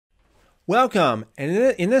Welcome. And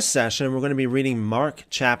in this session, we're going to be reading Mark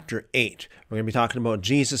chapter 8. We're going to be talking about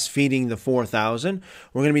Jesus feeding the 4,000.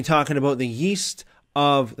 We're going to be talking about the yeast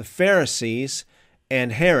of the Pharisees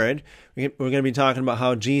and Herod. We're going to be talking about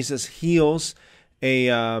how Jesus heals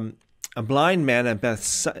a blind man at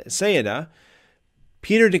Bethsaida.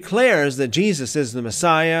 Peter declares that Jesus is the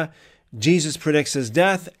Messiah. Jesus predicts his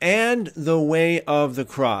death and the way of the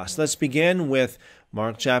cross. Let's begin with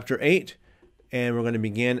Mark chapter 8. And we're going to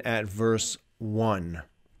begin at verse 1.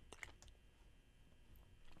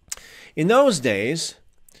 In those days,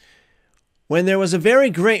 when there was a very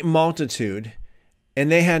great multitude, and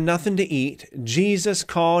they had nothing to eat, Jesus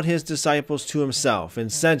called his disciples to himself and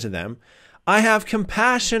said to them, I have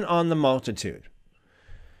compassion on the multitude.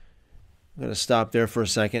 I'm going to stop there for a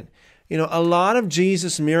second. You know, a lot of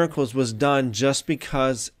Jesus' miracles was done just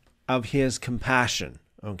because of his compassion,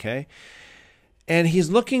 okay? And he's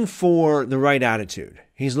looking for the right attitude.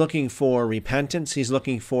 He's looking for repentance. He's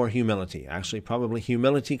looking for humility. Actually, probably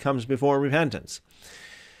humility comes before repentance.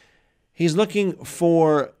 He's looking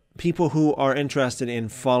for people who are interested in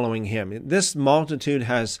following him. This multitude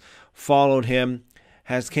has followed him,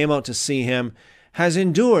 has came out to see him, has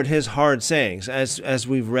endured his hard sayings. As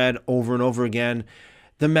we've read over and over again,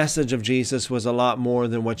 the message of Jesus was a lot more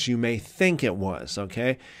than what you may think it was,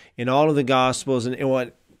 okay? In all of the Gospels and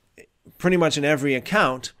what pretty much in every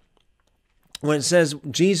account, when it says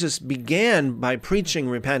Jesus began by preaching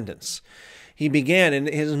repentance. He began, and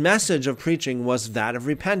his message of preaching was that of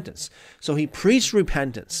repentance. So he preached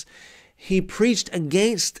repentance. He preached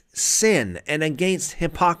against sin and against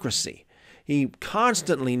hypocrisy. He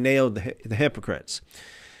constantly nailed the hypocrites.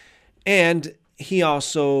 And he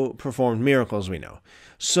also performed miracles, we know.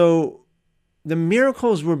 So the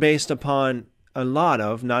miracles were based upon a lot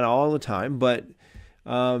of, not all the time, but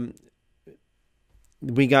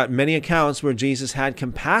we got many accounts where Jesus had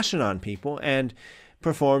compassion on people and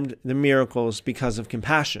performed the miracles because of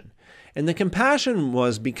compassion. And the compassion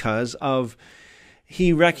was because of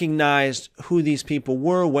he recognized who these people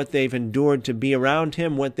were, what they've endured to be around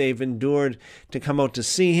him, what they've endured to come out to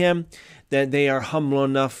see him, that they are humble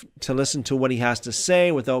enough to listen to what he has to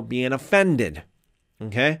say without being offended.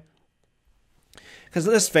 Okay? Because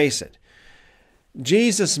let's face it,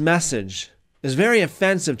 Jesus' message is very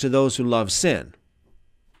offensive to those who love sin.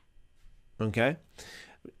 Okay?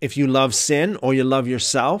 If you love sin or you love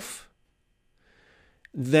yourself,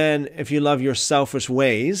 then if you love your selfish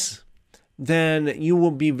ways, then you will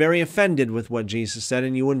be very offended with what Jesus said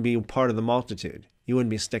and you wouldn't be part of the multitude. You wouldn't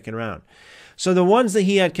be sticking around. So the ones that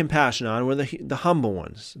he had compassion on were the humble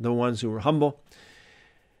ones, the ones who were humble,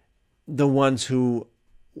 the ones who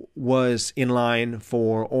was in line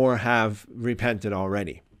for or have repented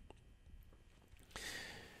already.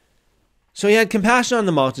 So he had compassion on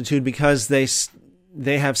the multitude because they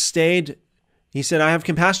have stayed. He said, I have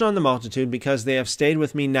compassion on the multitude because they have stayed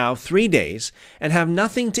with me now 3 days and have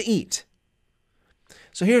nothing to eat.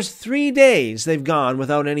 So here's 3 days they've gone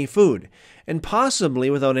without any food and possibly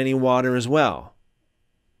without any water as well.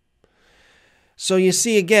 So you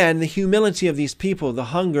see again the humility of these people, the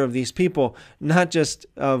hunger of these people, not just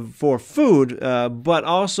for food, but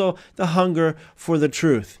also the hunger for the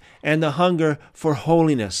truth and the hunger for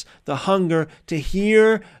holiness, the hunger to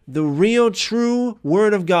hear the real, true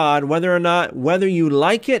word of God, whether you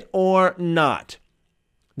like it or not.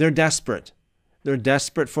 They're desperate. They're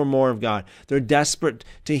desperate for more of God. They're desperate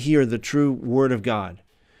to hear the true word of God.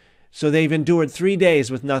 So they've endured 3 days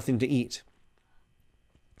with nothing to eat.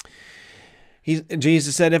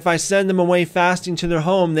 Jesus said, if I send them away fasting to their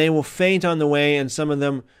home, they will faint on the way, and some of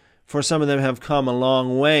them have come a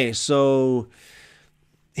long way. So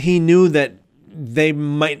he knew that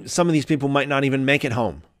some of these people might not even make it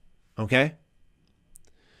home. Okay?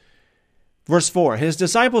 Verse 4, his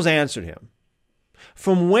disciples answered him,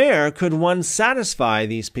 from where could one satisfy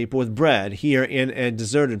these people with bread here in a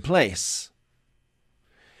deserted place?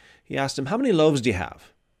 He asked them, how many loaves do you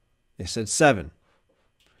have? They said 7.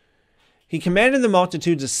 He commanded the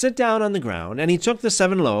multitude to sit down on the ground, and he took the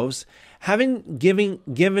 7 loaves. Having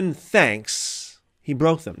given thanks, he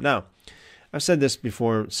broke them. Now, I've said this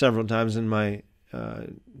before several times in my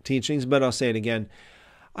teachings, but I'll say it again.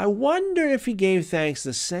 I wonder if he gave thanks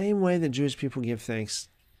the same way the Jewish people give thanks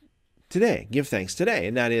today.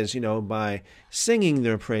 And that is, by singing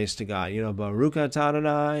their praise to God. Baruch atah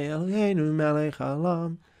Adonai Eloheinu melech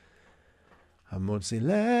haolam. Hamotzi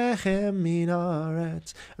lechem min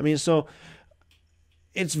haaretz. So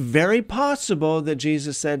it's very possible that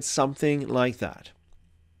Jesus said something like that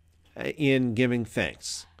in giving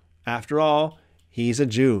thanks. After all, he's a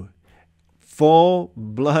Jew,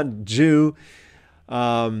 full-blood Jew,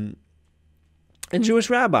 and Jewish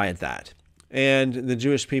rabbi at that. And the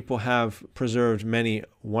Jewish people have preserved many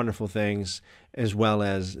wonderful things, as well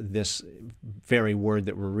as this very word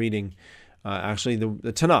that we're reading. Actually, the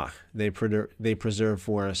Tanakh, they preserve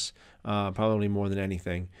for us probably more than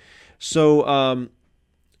anything. So,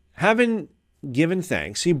 having given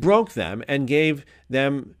thanks, he broke them and gave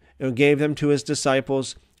them to his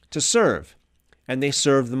disciples to serve, and they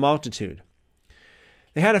served the multitude.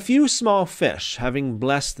 They had a few small fish. Having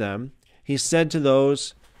blessed them, he said to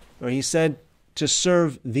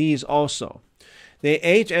serve these also. They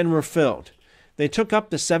ate and were filled. They took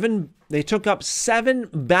up 7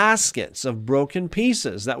 baskets of broken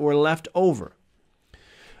pieces that were left over.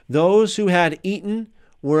 Those who had eaten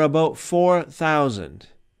were about 4,000.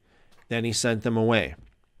 Then he sent them away.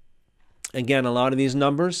 Again, a lot of these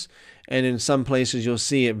numbers, and in some places you'll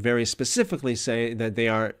see it very specifically say that they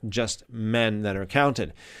are just men that are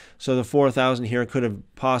counted. So the 4,000 here could have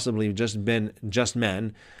possibly just been just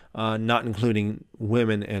men, not including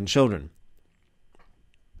women and children.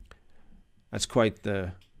 That's quite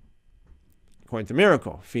the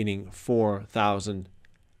miracle, feeding 4,000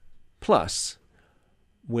 plus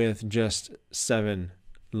with just 7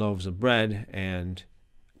 loaves of bread and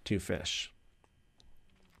 2 fish.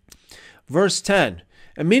 Verse 10,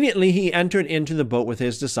 immediately he entered into the boat with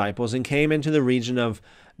his disciples and came into the region of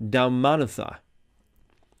Dalmanutha.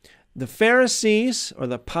 The Pharisees, or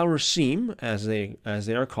the Parushim, as they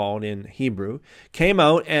are called in Hebrew, came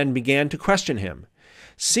out and began to question him,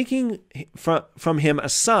 seeking from him a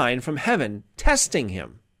sign from heaven, testing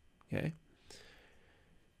him. Okay.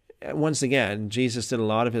 Once again, Jesus did a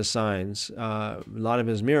lot of his signs, a lot of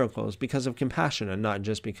his miracles because of compassion, and not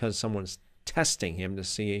just because someone's testing him to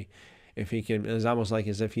see if he can. It's almost like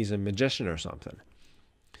as if he's a magician or something.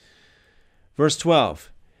 Verse 12,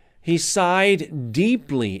 he sighed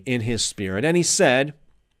deeply in his spirit, and he said,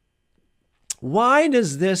 why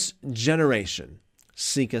does this generation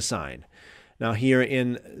seek a sign? Now here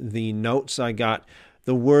in the notes I got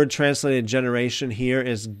the word translated generation here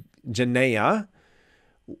is genea,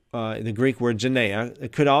 the Greek word genea.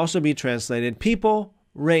 It could also be translated people,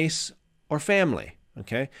 race, or family.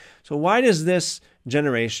 Okay, so why does this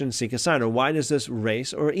generation seek a sign? Or why does this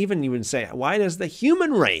race, or even you would say, why does the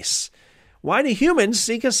human race, why do humans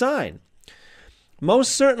seek a sign?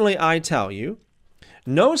 Most certainly I tell you,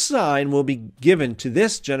 no sign will be given to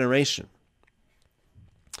this generation.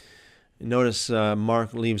 Notice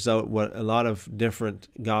Mark leaves out what a lot of different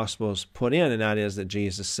Gospels put in, and that is that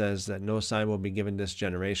Jesus says that no sign will be given this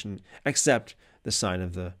generation except the sign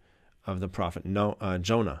of the prophet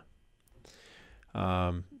Jonah.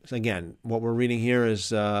 So again, what we're reading here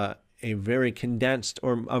is a very condensed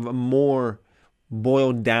or of a more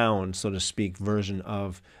boiled down, so to speak, version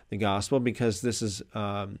of the Gospel, because this is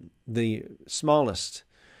the smallest,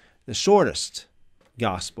 the shortest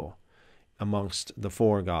Gospel amongst the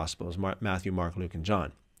 4 Gospels, Matthew, Mark, Luke, and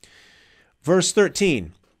John. Verse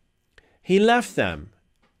 13, he left them,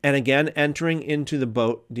 and again entering into the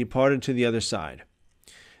boat, departed to the other side.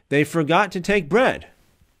 They forgot to take bread.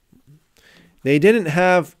 They didn't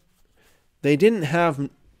have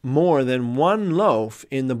more than 1 loaf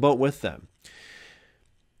in the boat with them.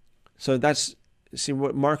 So see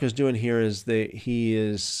what Mark is doing here is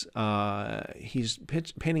he's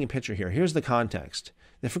painting a picture here. Here's the context.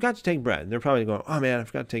 They forgot to take bread. They're probably going, oh man, I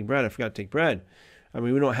forgot to take bread. I forgot to take bread. I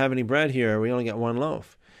mean, we don't have any bread here. We only got 1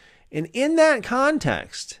 loaf. And in that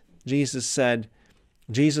context,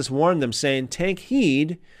 Jesus warned them, saying, take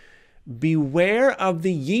heed, beware of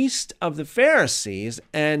the yeast of the Pharisees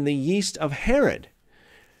and the yeast of Herod.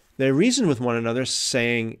 They reasoned with one another,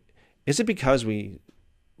 saying, is it because we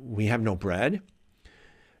have no bread?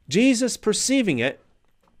 Jesus, perceiving it,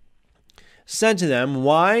 said to them,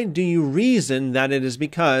 why do you reason that it is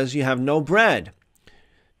because you have no bread?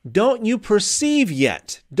 Don't you perceive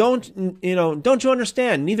yet? Don't you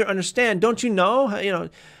understand? Neither understand. Don't you know?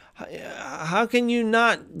 How can you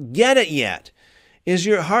not get it yet? Is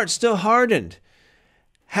your heart still hardened?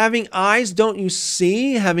 Having eyes, don't you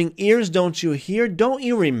see? Having ears, don't you hear? Don't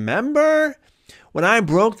you remember? When I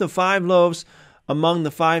broke the 5 loaves among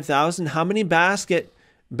the 5,000, how many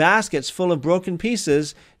baskets full of broken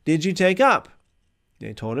pieces did you take up?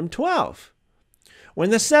 They told him 12. When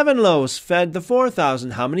the 7 loaves fed the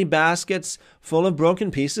 4,000, how many baskets full of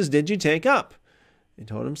broken pieces did you take up? They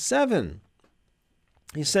told him 7.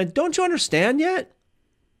 He said, don't you understand yet?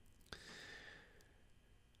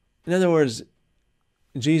 In other words,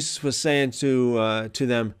 Jesus was saying to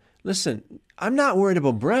them, listen, I'm not worried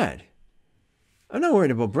about bread. I'm not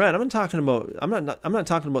worried about bread. I'm not talking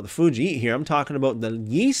about the food you eat here. I'm talking about the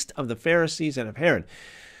yeast of the Pharisees and of Herod.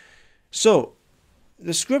 So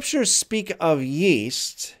the scriptures speak of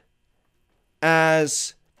yeast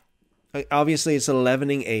as, obviously it's a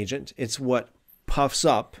leavening agent. It's what puffs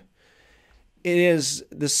up. It is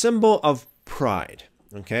the symbol of pride.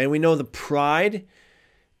 Okay, we know the pride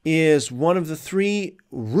is one of the three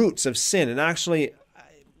roots of sin. And actually,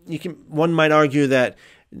 one might argue that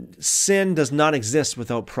sin does not exist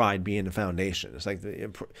without pride being the foundation. It's like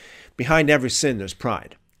behind every sin, there's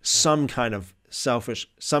pride. Some kind of selfish,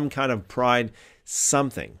 some kind of pride,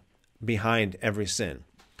 something behind every sin,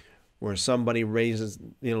 where somebody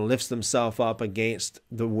lifts themselves up against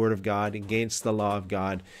the word of God, against the law of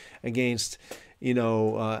God, against,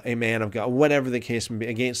 a man of God, whatever the case may be,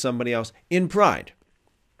 against somebody else in pride.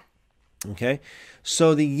 Okay?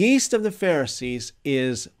 So the yeast of the Pharisees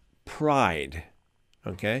is pride.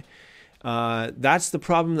 Okay? That's the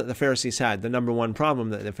problem that the Pharisees had, the number one problem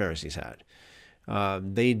that the Pharisees had.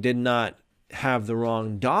 They did not have the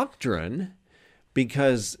wrong doctrine,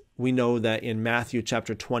 because we know that in Matthew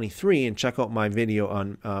chapter 23, and check out my video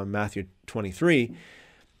on Matthew 23,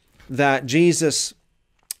 that Jesus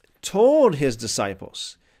told his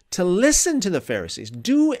disciples to listen to the Pharisees.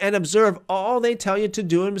 Do and observe all they tell you to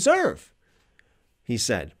do and observe, he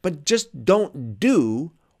said. But just don't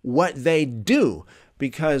do what they do,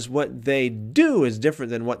 because what they do is different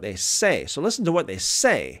than what they say. So listen to what they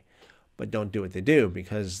say, but don't do what they do,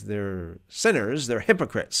 because they're sinners, they're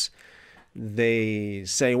hypocrites. They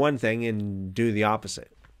say one thing and do the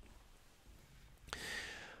opposite.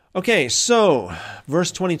 Okay, so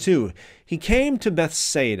verse 22, he came to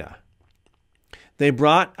Bethsaida. They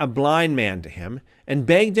brought a blind man to him and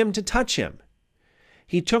begged him to touch him.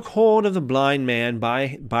 He took hold of the blind man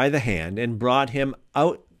by the hand and brought him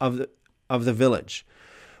out of the village.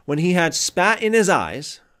 When he had spat in his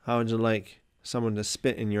eyes, how would you like someone to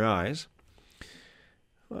spit in your eyes?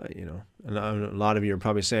 Well, and a lot of you are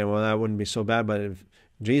probably saying, well, that wouldn't be so bad, but if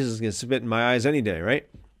Jesus can spit in my eyes any day, right?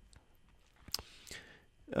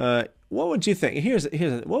 What would you think?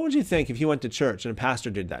 What would you think if you went to church and a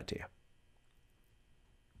pastor did that to you?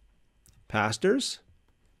 Pastors?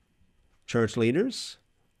 Church leaders?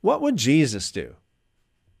 What would Jesus do?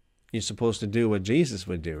 You're supposed to do what Jesus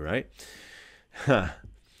would do, right?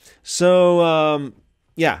 So,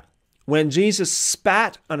 when Jesus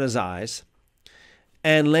spat on his eyes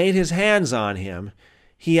and laid his hands on him,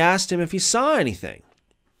 he asked him if he saw anything.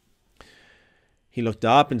 He looked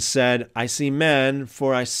up and said, I see men,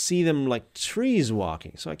 for I see them like trees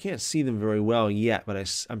walking. So I can't see them very well yet, but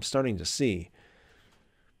I'm starting to see.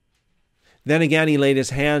 Then again, he laid his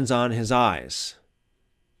hands on his eyes.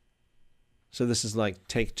 So this is like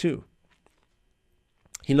take two.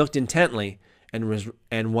 He looked intently and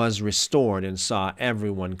was restored and saw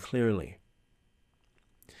everyone clearly.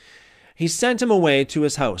 He sent him away to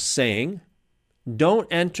his house, saying, Don't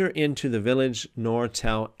enter into the village, nor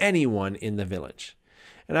tell anyone in the village.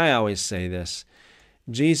 And I always say this,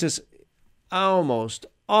 Jesus almost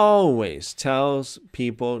always tells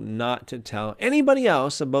people not to tell anybody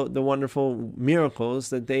else about the wonderful miracles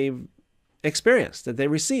that they've experienced, that they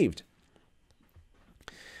received.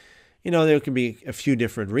 There can be a few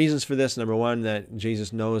different reasons for this. Number one, that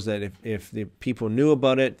Jesus knows that if the people knew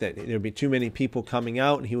about it, that there'd be too many people coming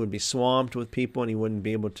out, and he would be swamped with people, and he wouldn't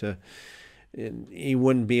be able to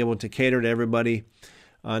cater to everybody.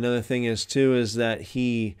 Another thing is that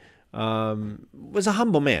he was a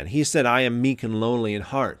humble man. He said, I am meek and lowly in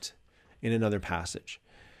heart, in another passage.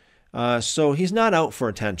 So he's not out for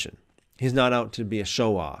attention. He's not out to be a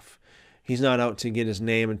show-off. He's not out to get his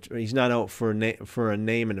name. He's not out for a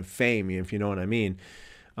name and a fame, if you know what I mean.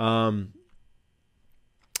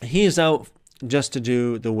 He is out just to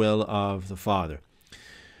do the will of the Father.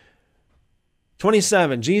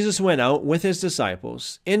 27, Jesus went out with his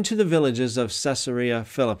disciples into the villages of Caesarea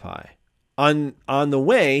Philippi. On the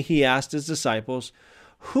way, he asked his disciples,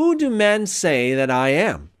 Who do men say that I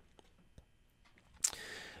am?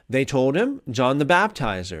 They told him, John the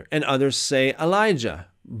Baptizer, and others say Elijah,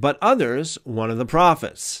 but others, one of the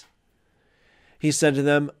prophets. He said to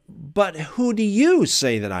them, But who do you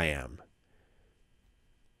say that I am?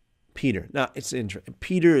 Peter. Now, it's interesting.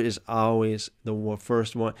 Peter is always the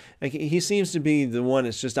first one. Like, he seems to be the one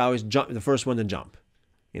that's just always the first one to jump.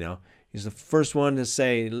 He's the first one to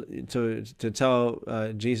say, to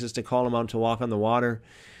tell Jesus to call him out to walk on the water.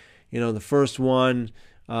 The first one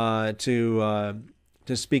to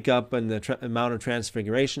speak up on the Mount of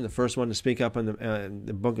Transfiguration, the first one to speak up in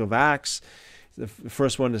the book of Acts, the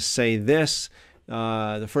first one to say this,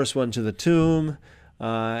 the first one to the tomb.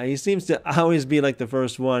 He seems to always be like the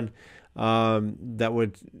first one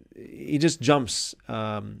he just jumps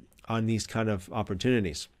on these kind of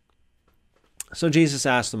opportunities. So Jesus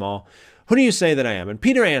asked them all, Who do you say that I am? And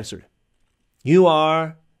Peter answered, you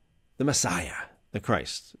are the Messiah, the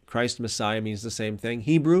Christ. Christ, Messiah means the same thing.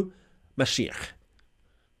 Hebrew, Mashiach.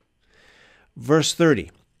 Verse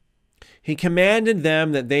 30. He commanded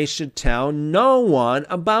them that they should tell no one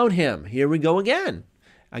about him. Here we go again.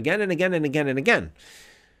 Again and again and again and again.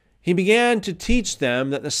 He began to teach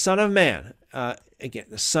them that the Son of Man, again,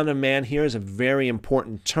 the Son of Man here is a very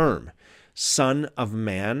important term. Son of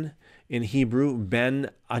Man, in Hebrew, Ben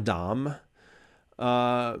Adam,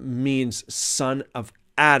 means son of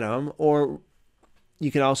Adam, or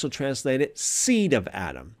you can also translate it seed of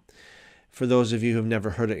Adam. For those of you who have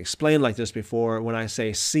never heard it explained like this before, when I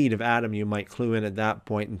say seed of Adam, you might clue in at that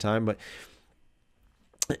point in time. But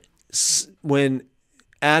when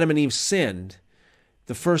Adam and Eve sinned,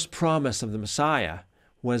 the first promise of the Messiah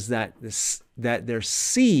was that their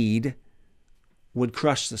seed would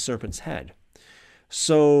crush the serpent's head.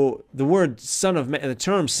 So the word Son of Man, the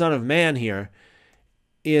term Son of Man here,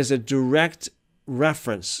 is a direct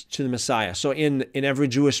reference to the Messiah. So in every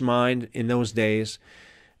Jewish mind in those days,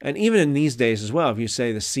 and even in these days as well, if you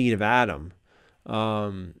say the seed of Adam,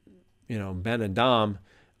 Ben Adam,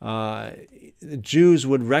 the Jews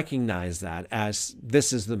would recognize that as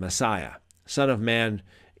this is the Messiah. Son of Man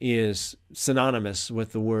is synonymous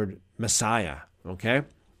with the word Messiah, okay?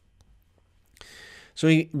 So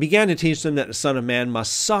he began to teach them that the Son of Man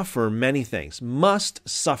must suffer many things,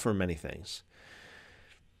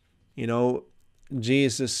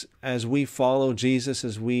 Jesus, as we follow Jesus,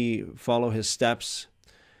 as we follow his steps,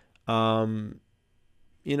 we're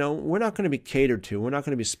not going to be catered to. We're not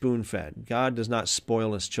going to be spoon-fed. God does not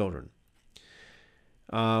spoil his children.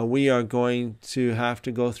 We are going to have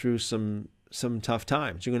to go through some tough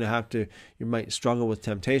times. You might struggle with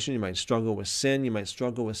temptation. You might struggle with sin. You might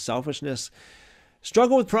struggle with selfishness.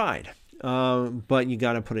 Struggle with pride. But you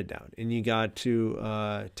got to put it down. And you got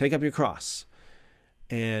to take up your cross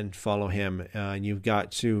and follow him. You've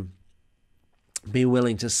got to be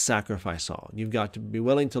willing to sacrifice all. You've got to be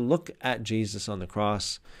willing to look at Jesus on the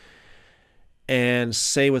cross and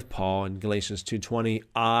say with Paul in Galatians 2:20,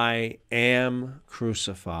 I am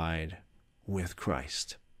crucified with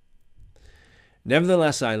Christ.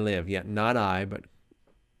 Nevertheless I live, yet not I, but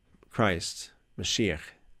Christ, Mashiach,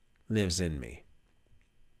 lives in me.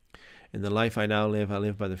 In the life I now live, I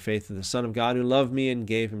live by the faith of the Son of God who loved me and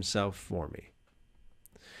gave himself for me.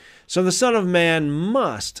 So the Son of Man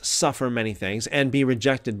must suffer many things and be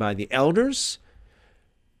rejected by the elders,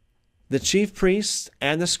 the chief priests,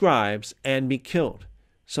 and the scribes, and be killed.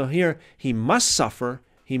 So here, he must suffer.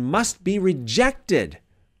 He must be rejected.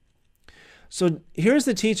 So here's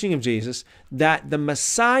the teaching of Jesus, that the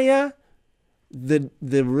Messiah, the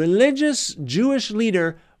religious Jewish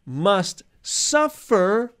leader, must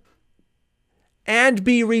suffer and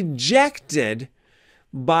be rejected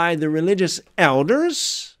by the religious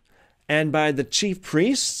elders and by the chief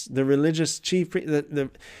priests, the religious chief priests, the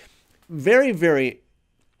very, very,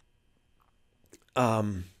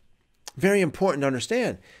 very important to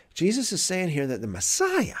understand. Jesus is saying here that the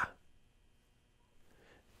Messiah,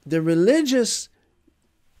 the religious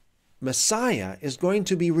Messiah, is going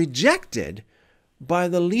to be rejected by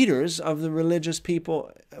the leaders of the religious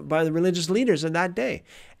people, by the religious leaders in that day,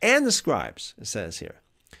 and the scribes, it says here.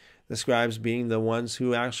 The scribes being the ones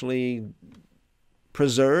who actually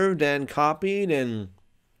preserved and copied and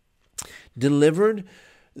delivered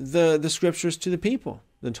the scriptures to the people,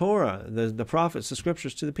 the Torah, the prophets, the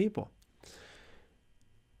scriptures to the people.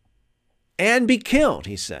 And be killed,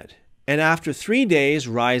 he said, and after 3 days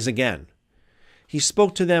rise again. He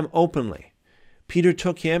spoke to them openly. Peter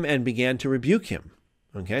took him and began to rebuke him.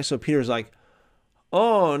 Okay, so Peter's like,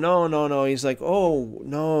 oh, no. He's like, oh,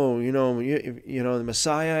 no, the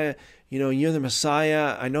Messiah, you're the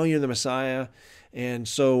Messiah. I know you're the Messiah. And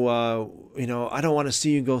so, I don't want to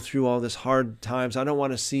see you go through all this hard times. I don't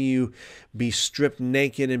want to see you be stripped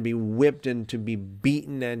naked and be whipped and to be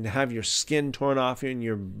beaten and have your skin torn off you and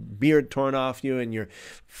your beard torn off you and your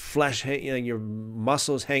flesh, your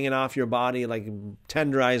muscles hanging off your body like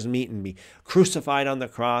tenderized meat and be crucified on the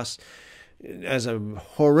cross as a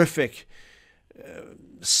horrific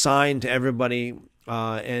sign to everybody.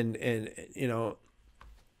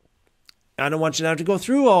 I don't want you to have to go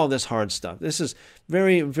through all this hard stuff. This is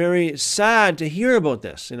very, very sad to hear about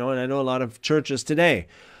this, and I know a lot of churches today,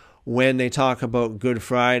 when they talk about Good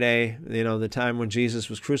Friday, the time when Jesus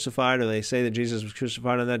was crucified, or they say that Jesus was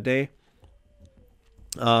crucified on that day.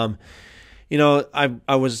 I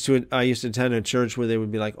used to attend a church where they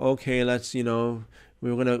would be like, okay, let's,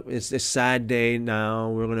 it's a sad day now.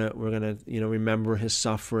 We're gonna remember his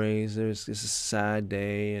sufferings. It's a sad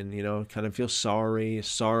day, and kind of feel sorry,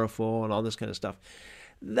 sorrowful, and all this kind of stuff.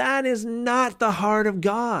 That is not the heart of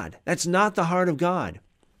God. That's not the heart of God.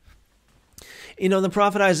 You know, the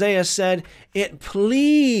prophet Isaiah said, it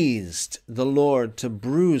pleased the Lord to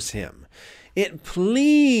bruise him. It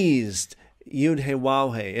pleased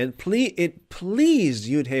Yud-He-Waw-He. It pleased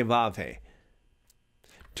Yud-He-Vav-He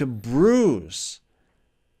to bruise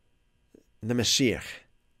the Mashiach.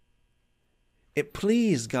 It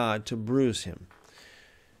pleased God to bruise him.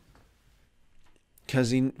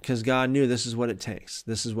 Because God knew this is what it takes.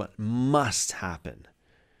 This is what must happen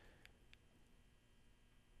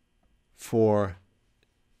for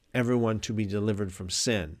everyone to be delivered from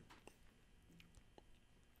sin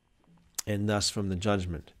and thus from the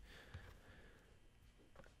judgment,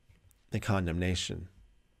 the condemnation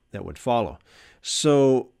that would follow.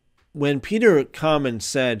 So when Peter come and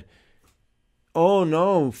said, oh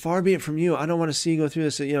no, far be it from you, I don't want to see you go through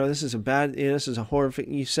this, this is a bad, this is a horrific,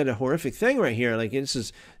 you said a horrific thing right here, like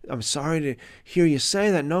I'm sorry to hear you say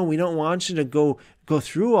that. No, we don't want you to go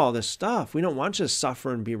through all this stuff. We don't want you to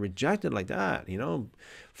suffer and be rejected like that,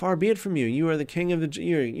 far be it from you. You are the king of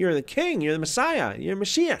you're the king, you're the Messiah, you're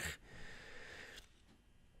Mashiach.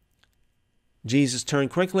 Jesus turned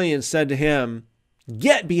quickly and said to him,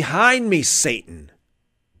 get behind me, Satan.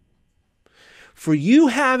 For you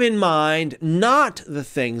have in mind not the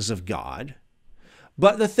things of God,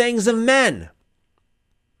 but the things of men.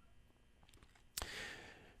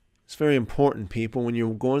 It's very important, people, when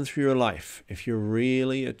you're going through your life, if you're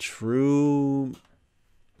really a true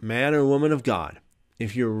man or woman of God,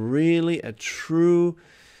 if you're really a true,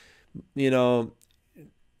 sheep,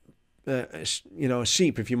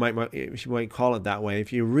 if you might call it that way,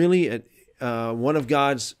 if you're really one of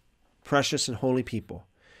God's precious and holy people,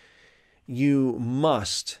 you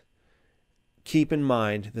must keep in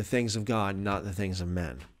mind the things of God, not the things of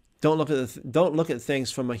men. Don't look at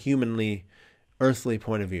things from a humanly, earthly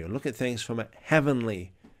point of view. Look at things from a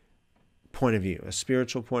heavenly point of view, a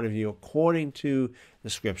spiritual point of view, according to the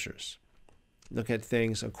Scriptures. Look at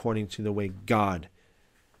things according to the way God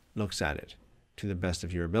looks at it, to the best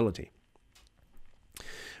of your ability.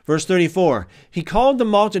 Verse 34, he called the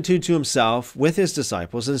multitude to himself with his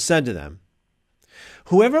disciples and said to them,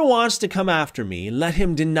 whoever wants to come after me, let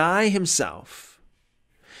him deny himself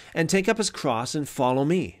and take up his cross and follow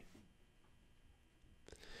me.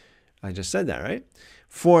 I just said that, right?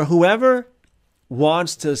 For whoever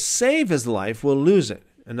wants to save his life will lose it.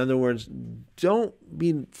 In other words, don't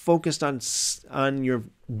be focused on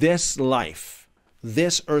this life,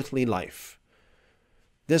 this earthly life,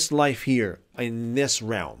 this life here in this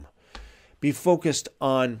realm. Be focused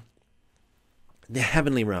on the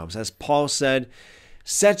heavenly realms. As Paul said,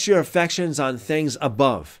 set your affections on things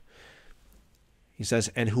above. He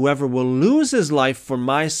says, and whoever will lose his life for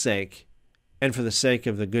my sake and for the sake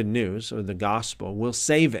of the good news or the gospel will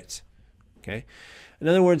save it. Okay? In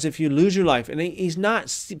other words, if you lose your life, and he's not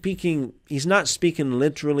speaking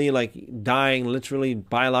literally like dying, literally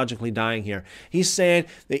biologically dying here. He's saying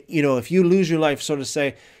that, if you lose your life, so to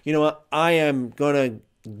say, you know what, I am going to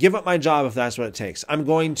give up my job if that's what it takes. I'm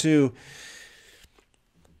going to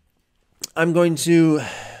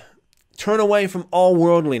turn away from all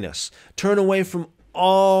worldliness, turn away from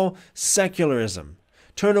all secularism,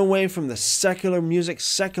 turn away from the secular music,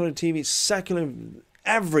 secular TV, secular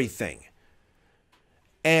everything,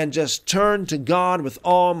 and just turn to God with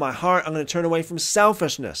all my heart. I'm going to turn away from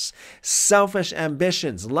selfishness, selfish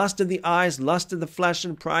ambitions, lust of the eyes, lust of the flesh,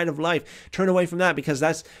 and pride of life. Turn away from that, because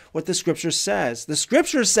that's what the Scripture says. The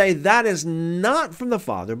Scriptures say that is not from the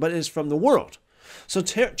Father, but is from the world. So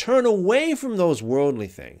turn away from those worldly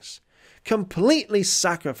things, completely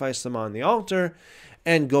sacrifice them on the altar,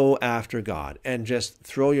 and go after God, and just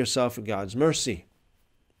throw yourself at God's mercy.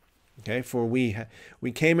 Okay, for we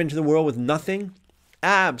came into the world with nothing,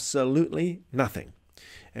 absolutely nothing,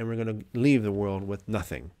 and we're going to leave the world with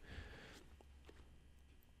nothing.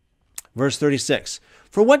 Verse 36,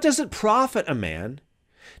 for what does it profit a man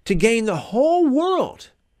to gain the whole world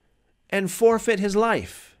and forfeit his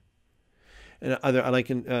life? And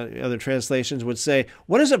other translations would say,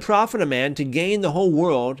 what does it profit a man to gain the whole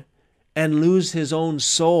world and lose his own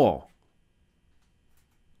soul?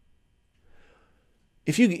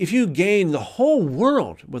 If you gain the whole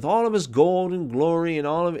world with all of his gold and glory and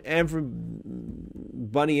all of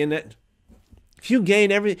everybody in it, if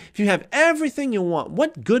you have everything you want,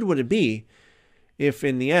 what good would it be if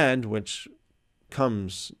in the end, which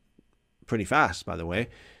comes pretty fast, by the way,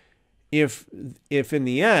 if in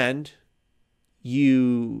the end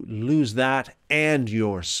you lose that and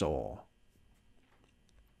your soul?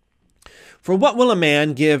 For what will a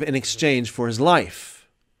man give in exchange for his life?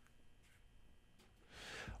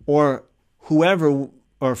 Or whoever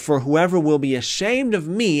or for whoever will be ashamed of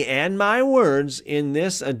me and my words in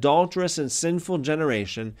this adulterous and sinful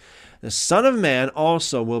generation, the Son of Man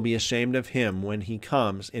also will be ashamed of him when he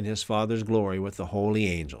comes in his Father's glory with the holy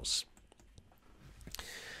angels.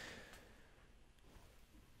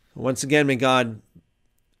 Once again, may God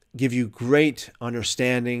give you great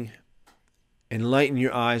understanding, enlighten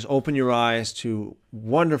your eyes, open your eyes to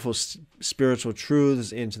wonderful spiritual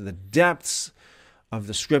truths into the depths of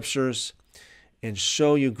the Scriptures, and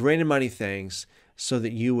show you great and mighty things so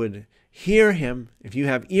that you would hear him. If you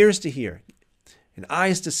have ears to hear and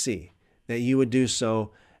eyes to see, that you would do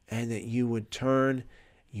so, and that you would turn,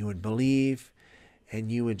 you would believe,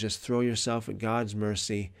 and you would just throw yourself at God's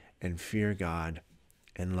mercy and fear God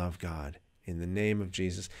and love God. In the name of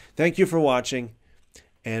Jesus. Thank you for watching,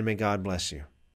 and may God bless you.